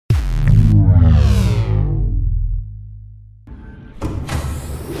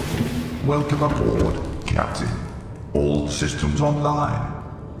Welcome aboard, Captain. All systems online.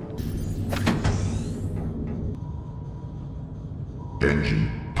 Engine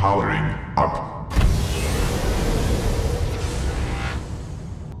powering up.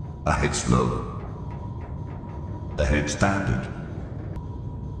 Ahead slow. Ahead standard.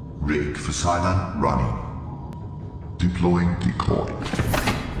 Rig for silent running. Deploying decoy.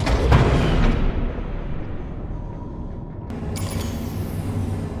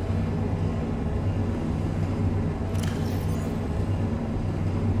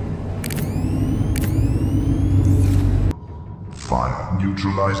 Fire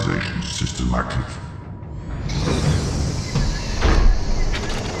neutralization system active.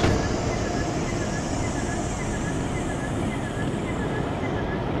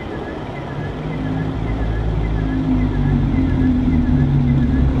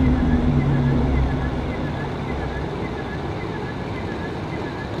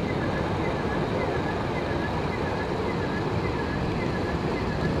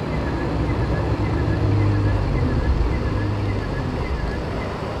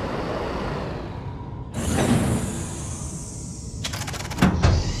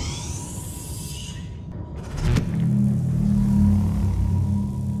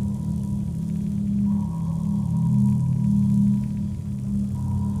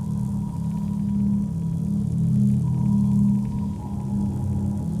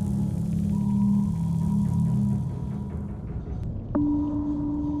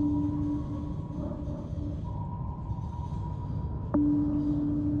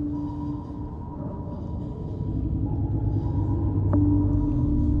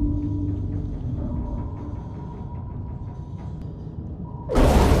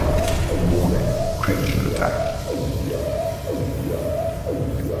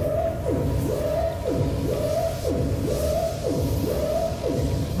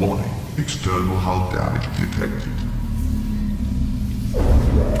 Warning, external hull damage detected.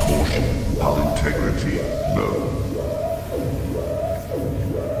 Caution, hull integrity low.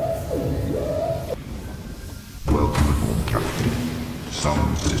 Welcome aboard, Captain.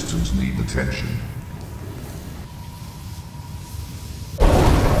 Some systems need attention.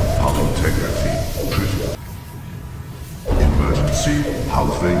 Hull integrity critical. Emergency,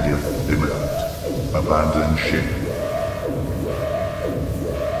 hull failure imminent. Abandon ship.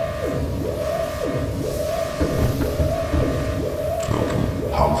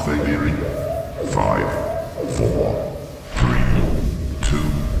 Hull failure in 5, 4, 3, 2,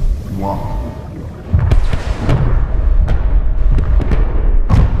 1.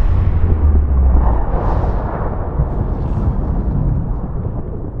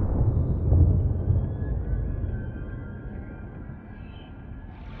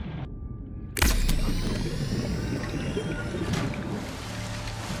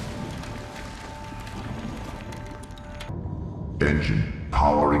 Engine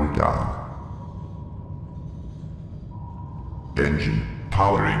powering down. Engine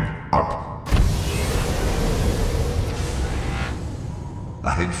powering up.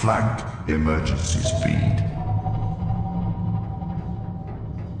 Ahead flanked, emergency speed.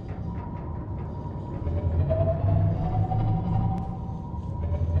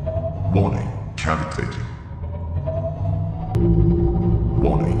 Warning, cavitating.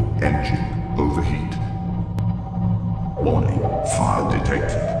 Warning, engine overheat. Warning, fire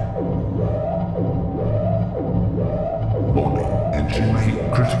detected. Warning, engine heat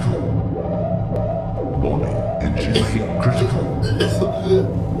critical. Warning, engine heat critical.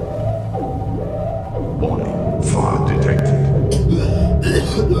 Warning, fire detected.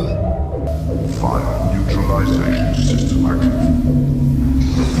 Fire neutralization system active.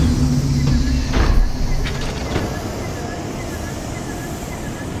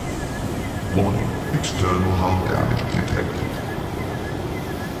 Warning, external hull damage detected.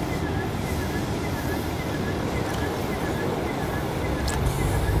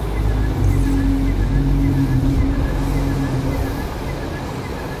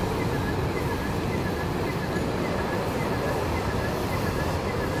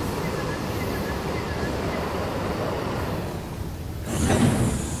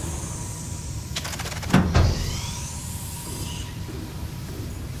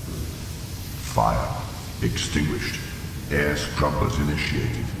 Fire extinguished. Air scrubbers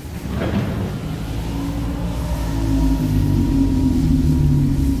initiated.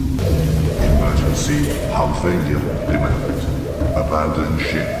 Emergency hull failure imminent. Abandon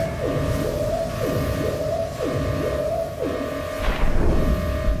ship.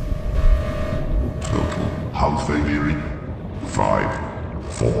 Total hull failure in 5,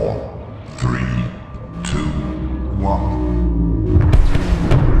 4, 3, 2, 1.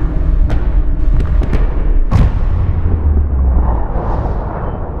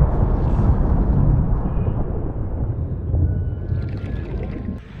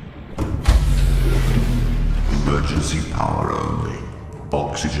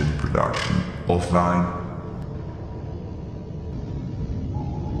 oxygen production offline.